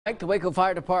The Waco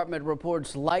Fire Department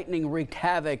reports lightning wreaked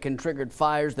havoc and triggered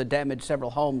fires that damaged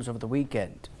several homes over the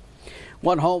weekend.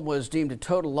 One home was deemed a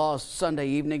total loss Sunday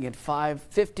evening at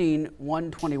 515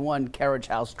 121 Carriage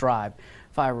House Drive.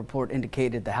 Fire report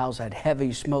indicated the house had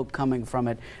heavy smoke coming from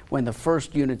it when the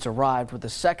first units arrived, with the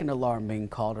second alarm being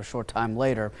called a short time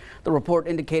later. The report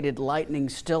indicated lightning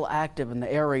still active in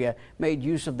the area made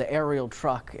use of the aerial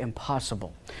truck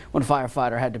impossible. One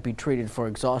firefighter had to be treated for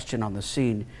exhaustion on the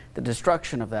scene. The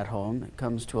destruction of that home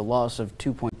comes to a loss of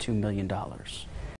 $2.2 million.